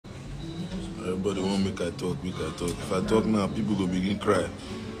Nobody won't make I talk. If I talk now, people go begin cry.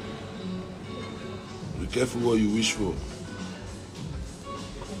 Be careful what you wish for.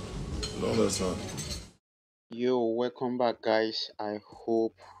 You don't understand? Yo, welcome back, guys. I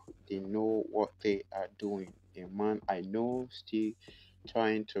hope they know what they are doing. A man I know still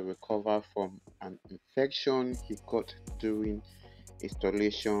trying to recover from an infection he got during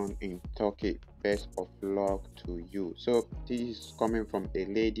installation in Turkey. Best of luck to you. So, this is coming from a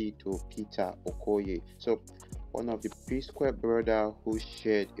lady to Peter Okoye. So, one of the Psquare brother who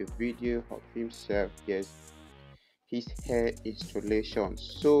shared a video of himself, yes, his hair installation.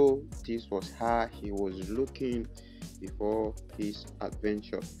 So this was how he was looking before his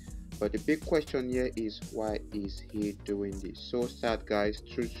adventure. But the big question here is, why is he doing this? So sad, guys.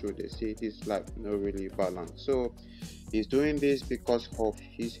 True, they say this life no really balance. So he's doing this because of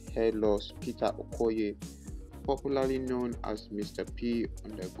his hair loss. Peter Okoye, popularly known as Mr. P,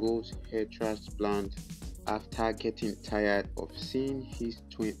 undergoes hair transplant after getting tired of seeing his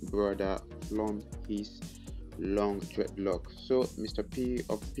twin brother flaunt his long dreadlock. So Mr. P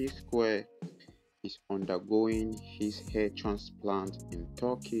of Psquare is undergoing his hair transplant in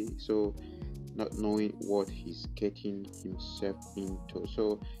Turkey, so not knowing what he's getting himself into.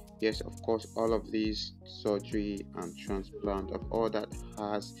 So yes, of course, all of these surgery and transplant of all that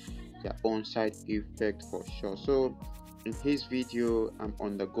has their own side effect for sure. So in his video, I'm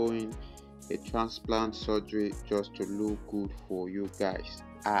undergoing a transplant surgery just to look good for you guys.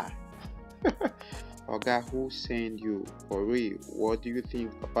 Oga, who sent you? For real, what do you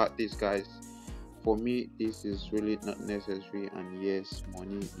think about this, guys? For me, this is really not necessary, and yes,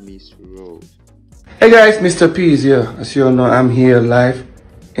 money misrolled. Hey guys, Mr. P is here. As you all know, I'm here live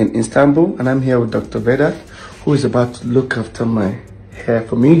in Istanbul, and I'm here with Dr. Veda, who is about to look after my hair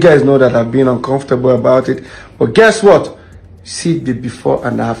for me. You guys know that I've been uncomfortable about it, but guess what? See the before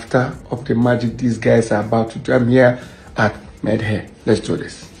and after of the magic these guys are about to do. I'm here at Med Hair. Let's do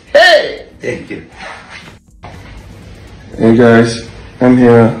this. Hey! Thank you. Hey guys, I'm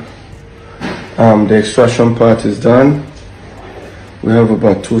here. The extraction part is done. We have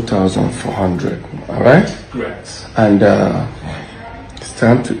about 2,400. All right. Great. And it's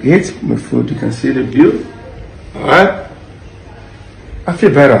time to eat my food. You can see the view. All right. I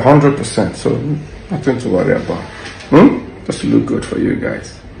feel better, 100%. So nothing to worry about. Just look good for you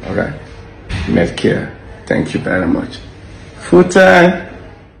guys. All right. Medcare. Thank you very much. Food time.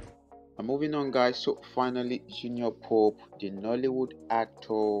 Moving on, guys. So finally, Junior Pope, the Nollywood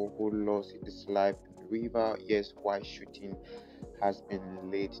actor who lost his life in the river, yes, while shooting, has been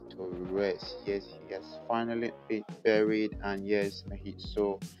laid to rest. Yes, he has finally been buried, and yes, may his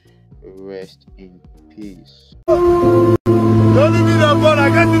soul rest in peace. Don't leave me that phone. I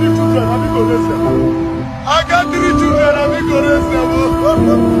got 3 children. I'm going to raise them. I got 3 children. I'm going to raise them.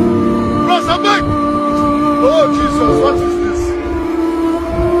 Bros, I'm back. Oh, Jesus, what is this?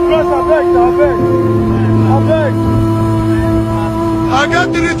 Bros, I beg. I got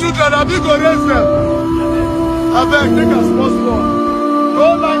 3 children. I'm going to raise them. I beg, take a small. No,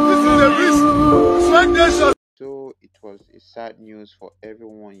 like, this is a risk. Sweat nation. So it was a sad news for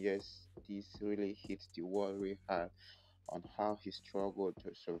everyone. Yes, this really hit the world really hard on how he struggled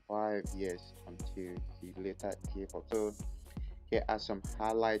to survive, yes, until he later gave up. So here are some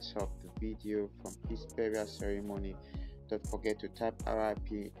highlights of the video from his burial ceremony. Don't forget to type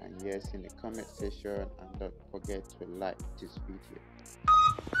RIP and yes in the comment section, and don't forget to like this video.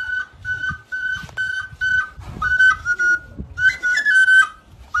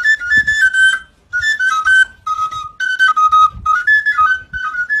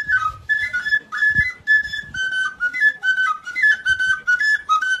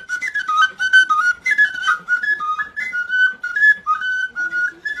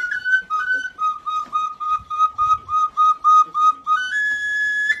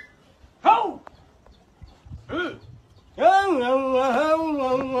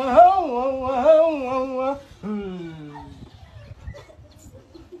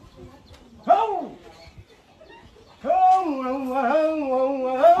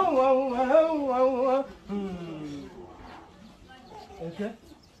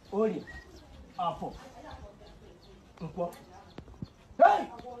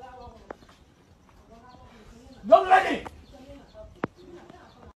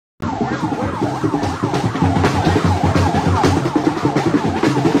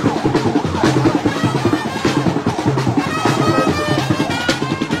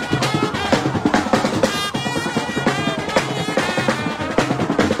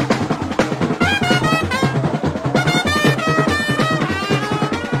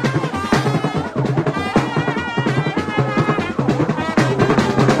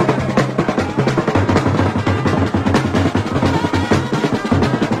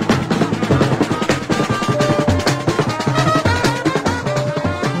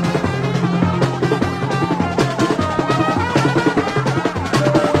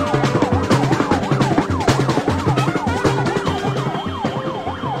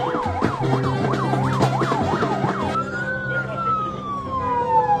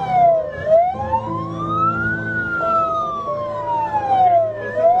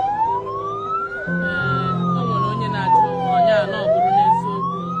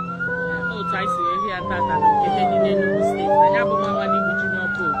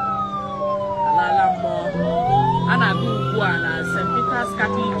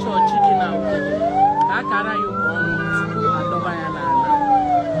 isi chọọchị dị na Ugege ka akara ya ụka ọnụ tupu adọba ya n'ala.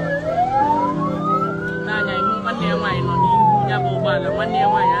 N'anya ihu nwanne ya nwaanyị nọ n'ihu ya bụ ụgbọala, nwanne ya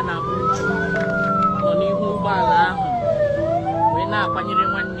nwaanyị a na-akpọ Uju nọ n'ihu ụgbọala ahụ wee na-akwanyere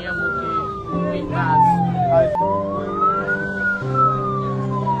nwanne ya nwoke ugwu ikpeazụ.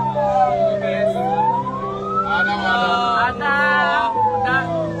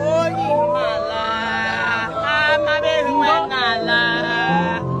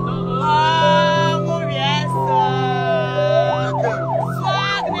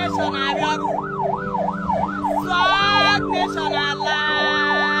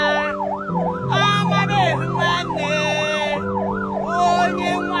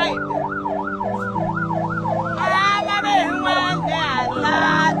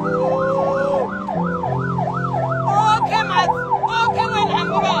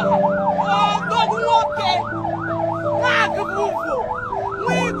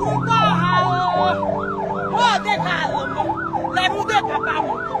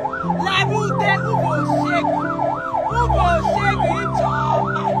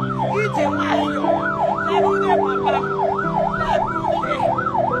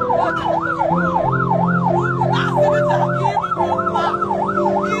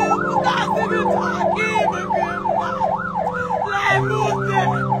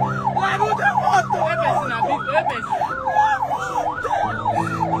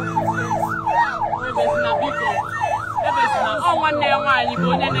 Nwanne ya nwaanyị bụ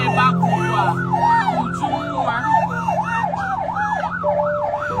onye na-ebe akwa ugbu a, Uju nwa.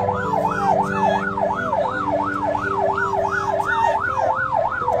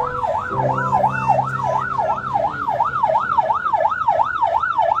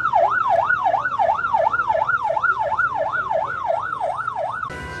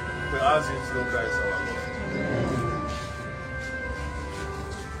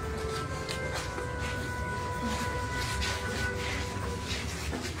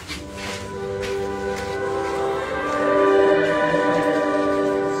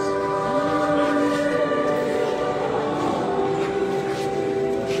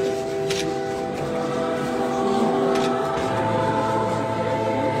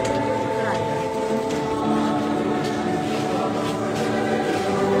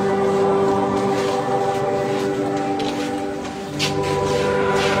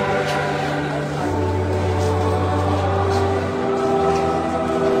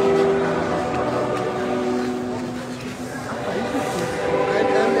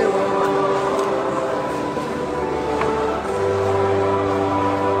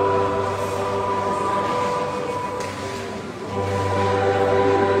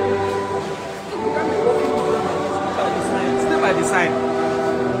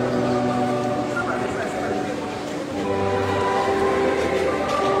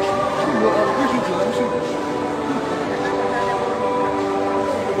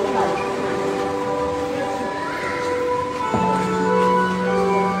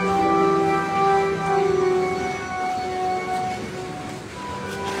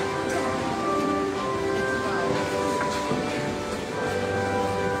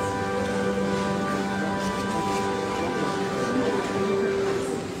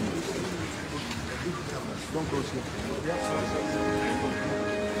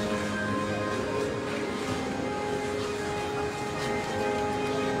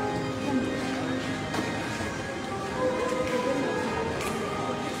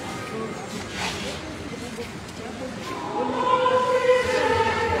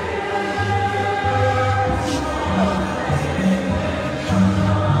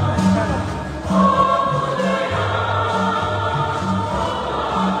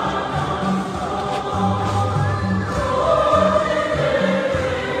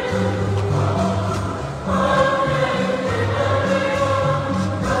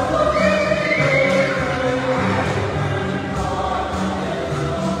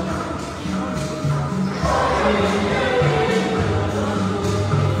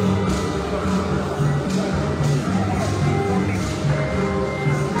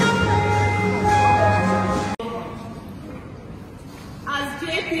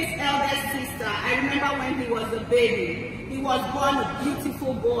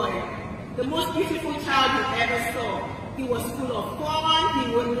 The most beautiful child you ever saw. He was full of fun,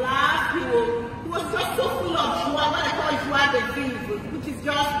 he would laugh, he was just so full of joy, what I call joie de vivre, which is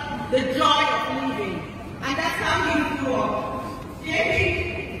just the joy of living. And that's how he grew up.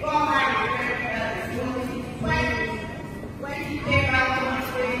 Jamie got married when he came back to my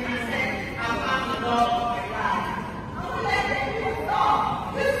friend and said, I found the love of my life. I was like,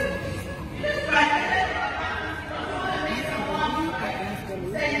 oh, this is right.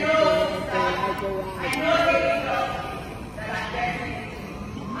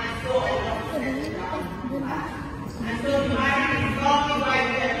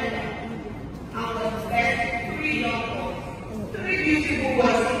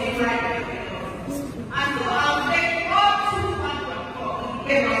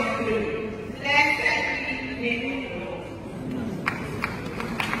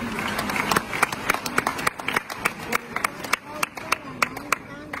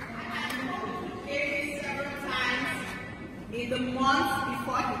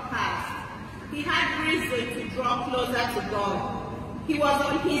 draw closer to God. He was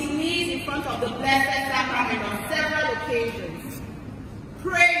on his knees in front of the Blessed Sacrament on several occasions,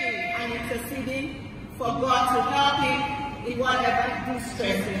 praying and interceding for God to help him in whatever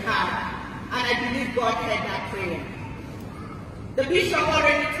distress he had. And I believe God heard that prayer. The bishop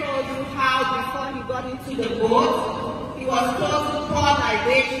already told you how before he got into the boat, he was told to pour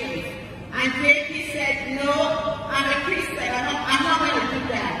libations. And JP said, no, I'm a Christian, I'm not going to do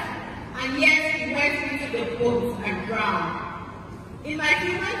that. And yet he went into the boat and drowned. In my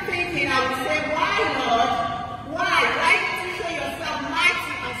human thinking, I would say, why, Lord? Why? Why did you show yourself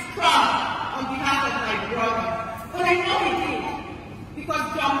mighty and strong on behalf of my brother? But I know he did. Because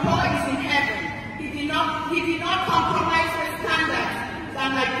John Paul is in heaven. He did not compromise the standards that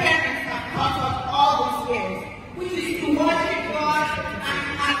my parents have taught us all these years, which is to worship God and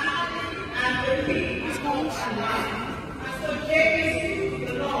acknowledge and believe in God and life. And so JP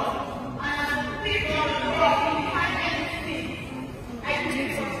the Lord. And as we think on the Lord, in behind anything, I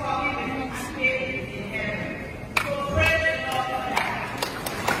believe for forgiving and staying in heaven. So praise the Lord for that.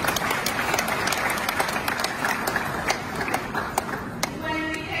 When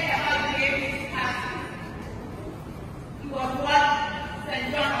we hear about David's passing, he was what St.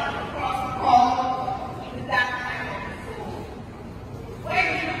 John of the Cross called the dark time of the soul. When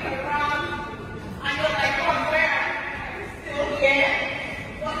you look around and you're like, oh, where? Still here?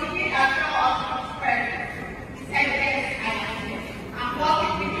 But he did assure us of his presence. He said, yes, I am here. I'm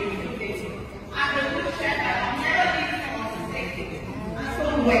walking with you today. I'm the good shepherd. I'll never leave you or forsake you. And so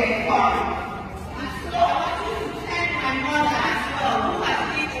we're God. And so I want you to thank my mother as well, who has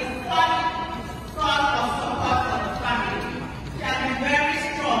been a solid source of support for the family. She has been very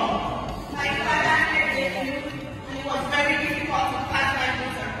strong. My father had a youth, and it was very difficult to pass that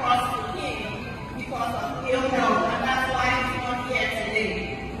news across to him because of ill health, and that's why he's not here today.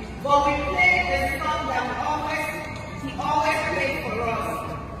 But we played the song that he always played for us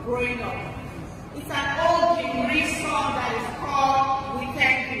growing up. It's an old Jim Reed song that is called We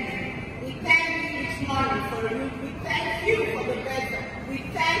Thank You. We thank you each morning for you. We thank you for the better. We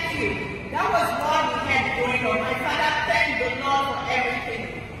thank you. That was what we had growing up. My father thanked the Lord for everything.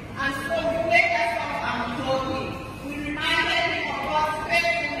 And so we played that song and we told him. We reminded him of God's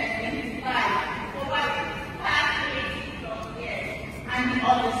faithfulness in his life over the past 80 years. And he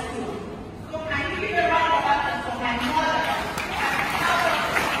understood. So can you give a round of applause for my mother?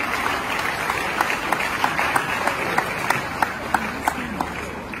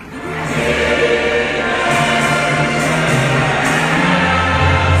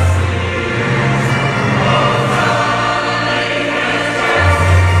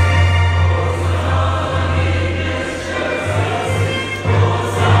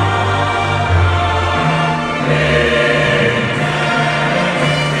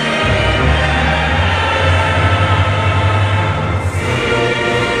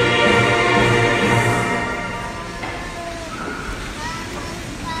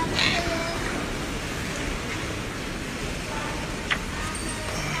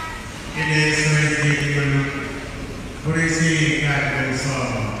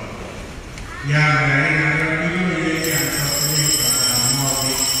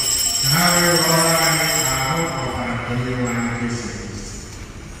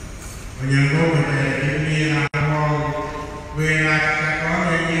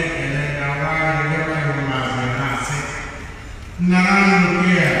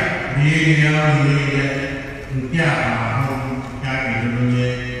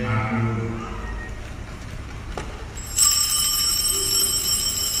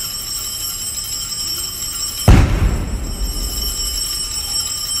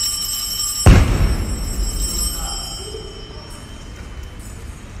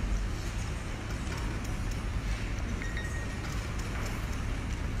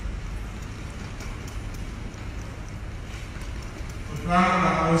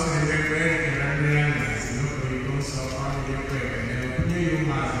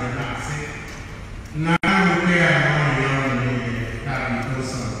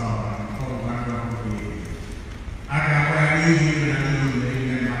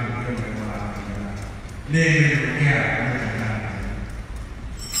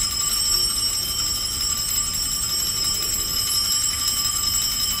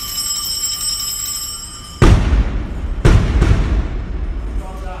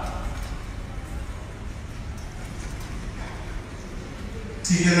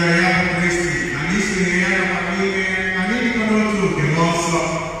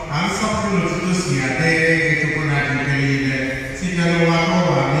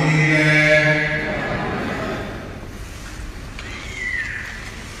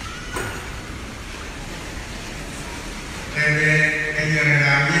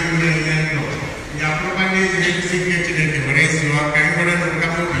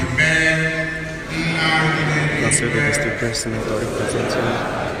 Conseil de district Senator representing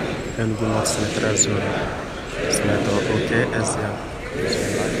Enugu North Senatorial Zone, Senator Okoye Hair.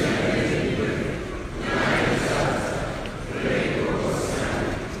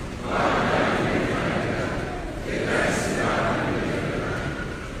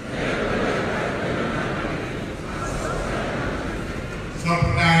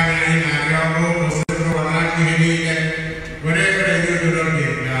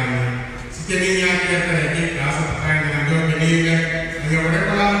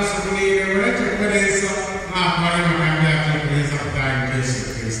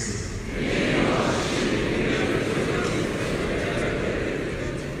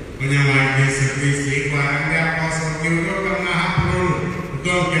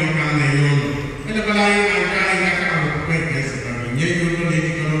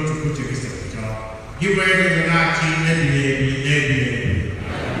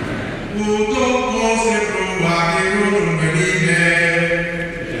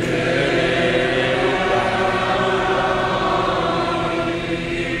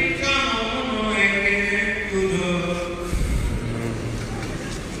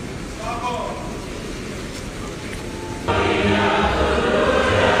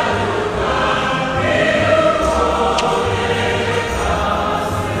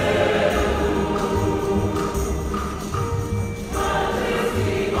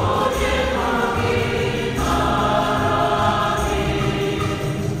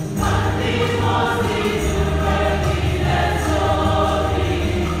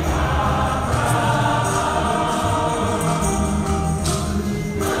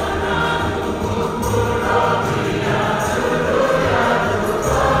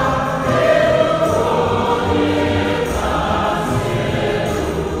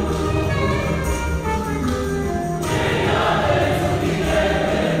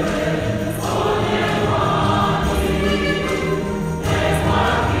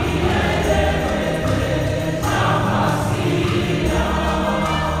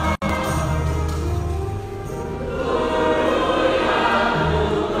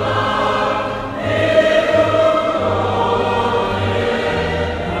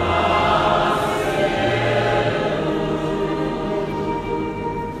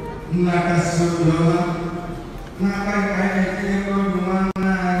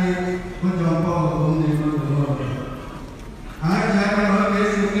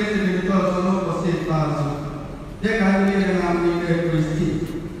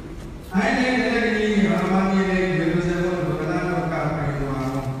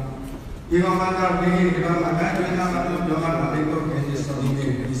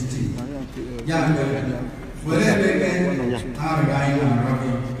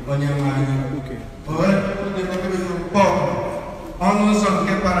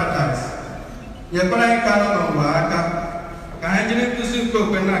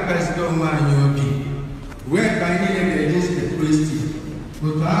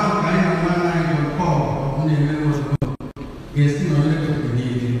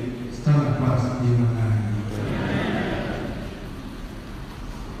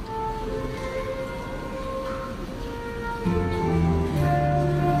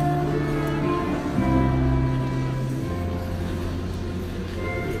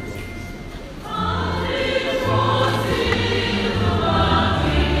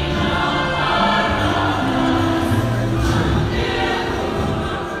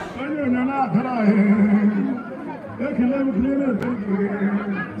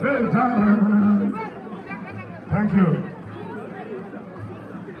 Thank you.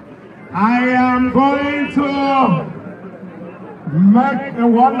 I am going to make a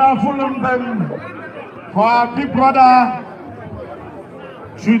wonderful anthem for our big brother,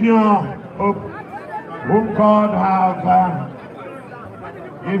 Junior, whom God have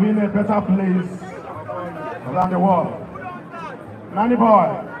given a better place around the world. Nanny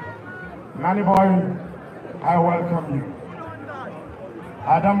boy, I welcome you.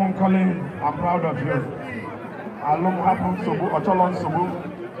 Adam Unkole, I'm proud of you. Alum Hapun Sobu, Ocholon Sobu,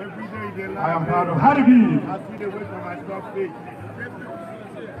 I am proud of Haribi.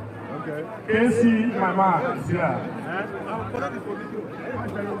 Okay. Casey, my man, is here.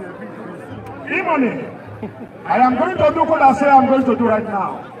 Imoni, I am going to do what I say I'm going to do right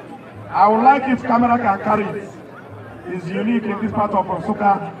now. I would like if camera can carry it. It's unique in this part of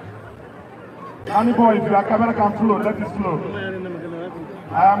Nsukka. Any boy, if your camera can flow, let it flow.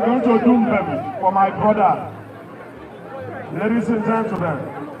 I am going to do them for my brother. Ladies and gentlemen,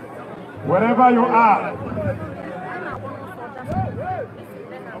 wherever you are,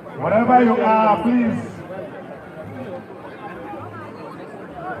 please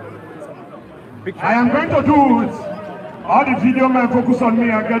I am going to do it. All the video men focus on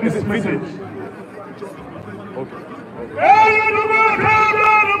me and get this message.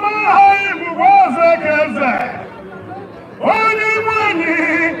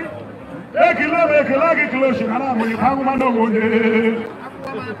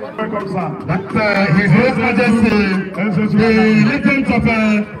 His Royal Majesty, the legend of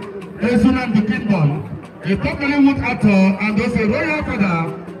Esunan the Kingdom, a top Hollywood actor and also a royal father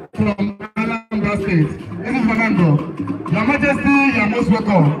from Anambra State. This is Fernando. Your Majesty, you are most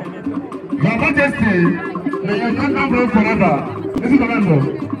welcome. Your Majesty, may your kingdom reign forever. This is Fernando.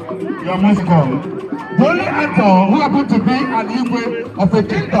 You are most welcome. The only actor who happened to be an Igwe of a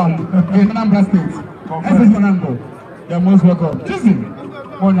kingdom in Anambra State. This is Fernando. You are most welcome. Choosing.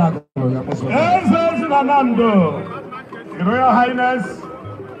 Fernando, Your Royal Highness,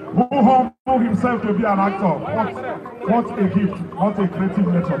 who humbled himself to be an actor. What a gift, what a creative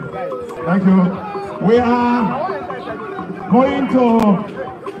nature. Thank you. We are going to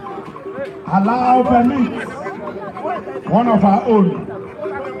allow permit one of our own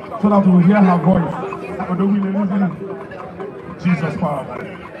so that we will hear her voice. Jesus power,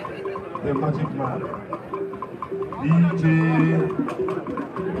 the magic man. DJ.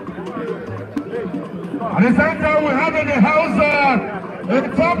 At the same time, we have in the house a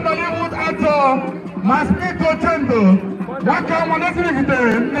top Hollywood actor, Masmito Chendo. Welcome, on this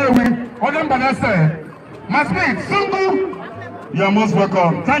Masmit Sungu. You are most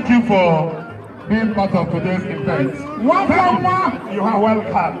welcome. Thank you for being part of today's event. Welcome. You are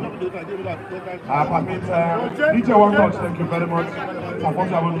welcome. DJ One Touch, thank you very much for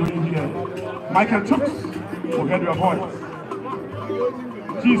what I was doing here. Michael Chooks, we'll get your voice.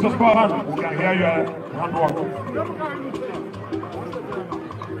 Jesus power, we can hear your handwork.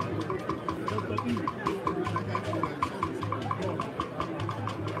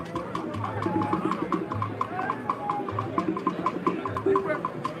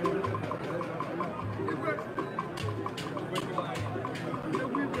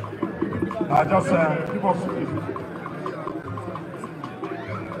 Just keep us speaking.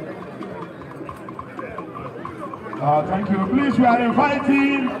 Thank you. Please, we are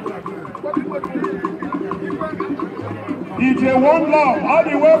inviting DJ One Love all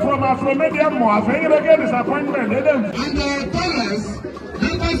the way from Afro-Median Moab. Any again disappointment. And the tellers,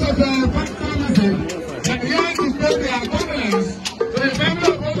 members of the Pakistan, and here to spread their condolence to the family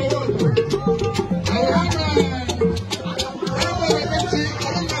of all the world. I have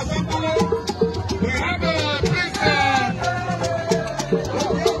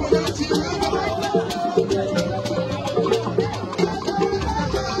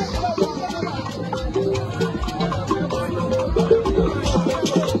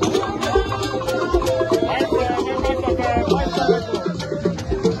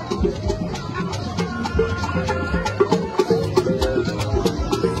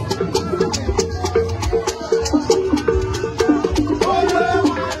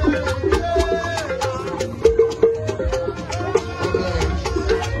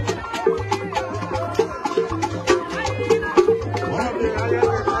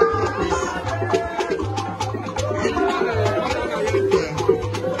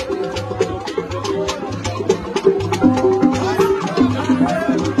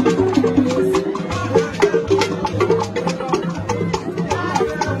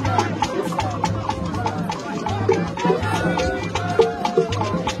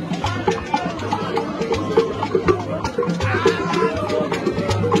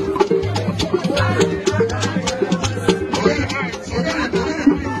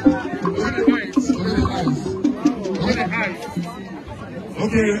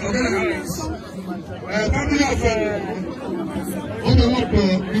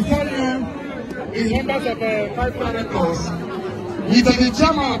with the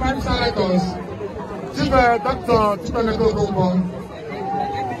chairman of Pakistan Records, Chief Dr. Chipaneko Gombo,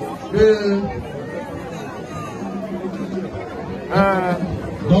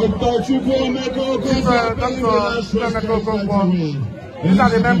 Dr. Chipaneko Gombo. These are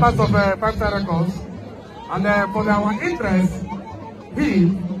the members of Pakistan Records, and for our interest, he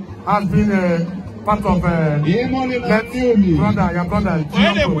has been part of your brother,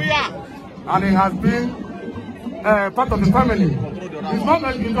 and he has been part of the family. He's not a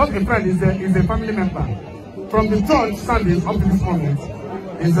friend, he's a family member. From the church service up to this moment,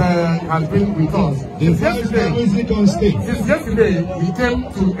 he has been with us. Since yesterday, he came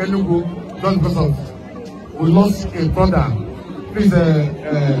to Enugu just because of we lost a brother. Please,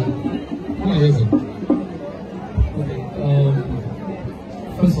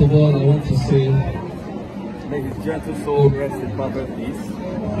 first of all, I want to say, may his gentle soul rest in perfect peace.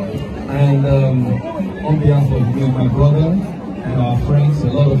 And on behalf of me and my brother and our friends, a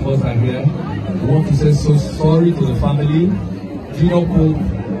lot of us are here. I want to say so sorry to the family. Junior Pope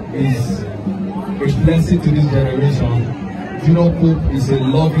is a blessing to this generation. Junior Pope is a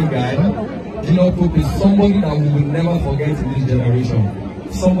loving guy. Junior Pope is somebody that we will never forget in this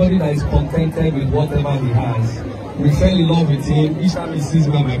generation. Somebody that is contented with whatever he has. We fell in love with him. Each time he sees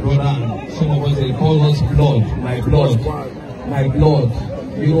me and my brother, and some of us, they call us blood, my blood, my blood.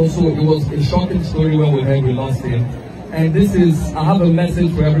 You know, so it was a shocking story when we heard we lost him. And this is, I have a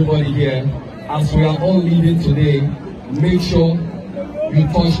message for everybody here. As we are all leaving today, make sure you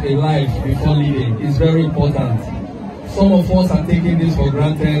touch a life before leaving. It's very important. Some of us are taking this for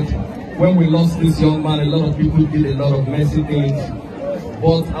granted. When we lost this young man, a lot of people did a lot of messy things.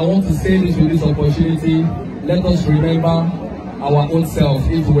 But I want to say this with this opportunity. Let us remember our own self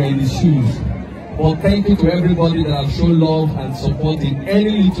if we were in his shoes. But thank you to everybody that have shown love and support in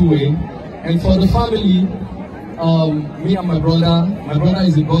any little way. And for the family, me and my brother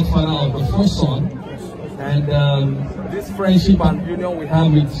is the godfather of the first son. And this friendship and union we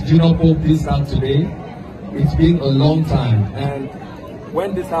have with Junior Pope this out today, it's been a long time. And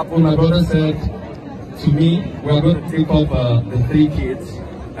when this happened, my brother said to me, we are going to take up the 3 kids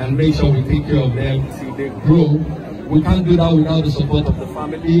and make sure we take care of them till they grow. We can't do that without the support of the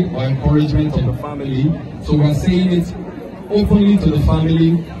family or encouragement of the family. So we are saying it openly to the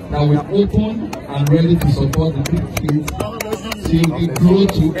family that we are open and ready to support the 3 kids till they grow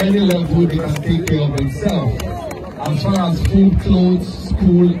to any level they can take care of themselves. As far as food, clothes,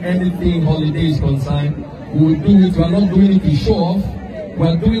 school, anything, holiday is concerned, we will do it. We are not doing it to show off. We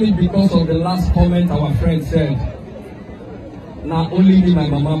are doing it because of the last comment our friend said. Now only me, my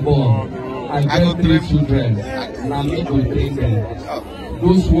mama born. I get 3 children. Now me to train them.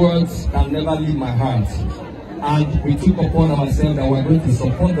 Those words can never leave my heart. And we took upon ourselves that we are going to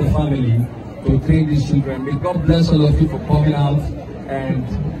support the family to train these children. May God bless all of you for coming out, and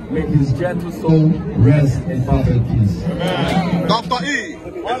may his gentle soul rest in perfect peace. Amen. Dr. E.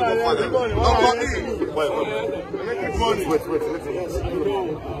 Dr. E.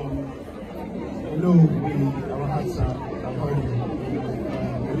 Our hearts are hurting.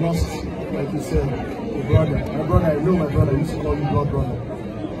 We lost, like you said, a brother. My brother, I know my brother. I used to call him blood brother.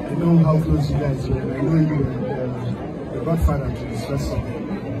 I know how close you guys were. I know you were the godfather to his first son.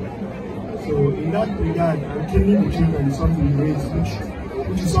 So in that regard, training the children is something we raise,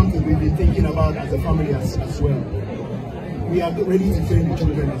 which is something we've been thinking about as a family as well. We are ready to train the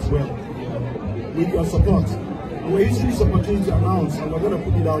children as well, with your support. We're using this opportunity to announce, and we're going to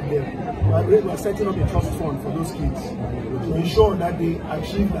put it out there. We're setting up a trust fund for those kids to ensure that they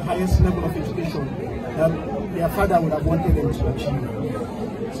achieve the highest level of education that their father would have wanted them to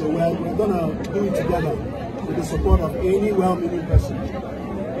achieve. So we're going to do it together with the support of any well-meaning person.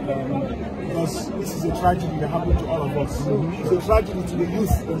 Because this is a tragedy that happened to all of us. It's a tragedy to the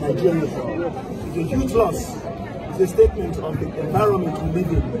youth in Nigeria. It's a huge loss. It's a statement of the environment we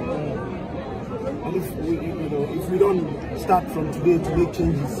live in. And if we don't start from today to make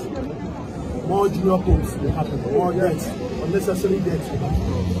changes, more junior popes will happen, more deaths, unnecessary deaths will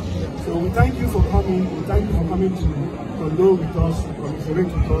happen. So we thank you for coming. We thank you for coming to condole with us, to commiserate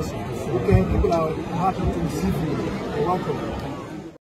with us. Okay, people are happy to receive you. You're welcome.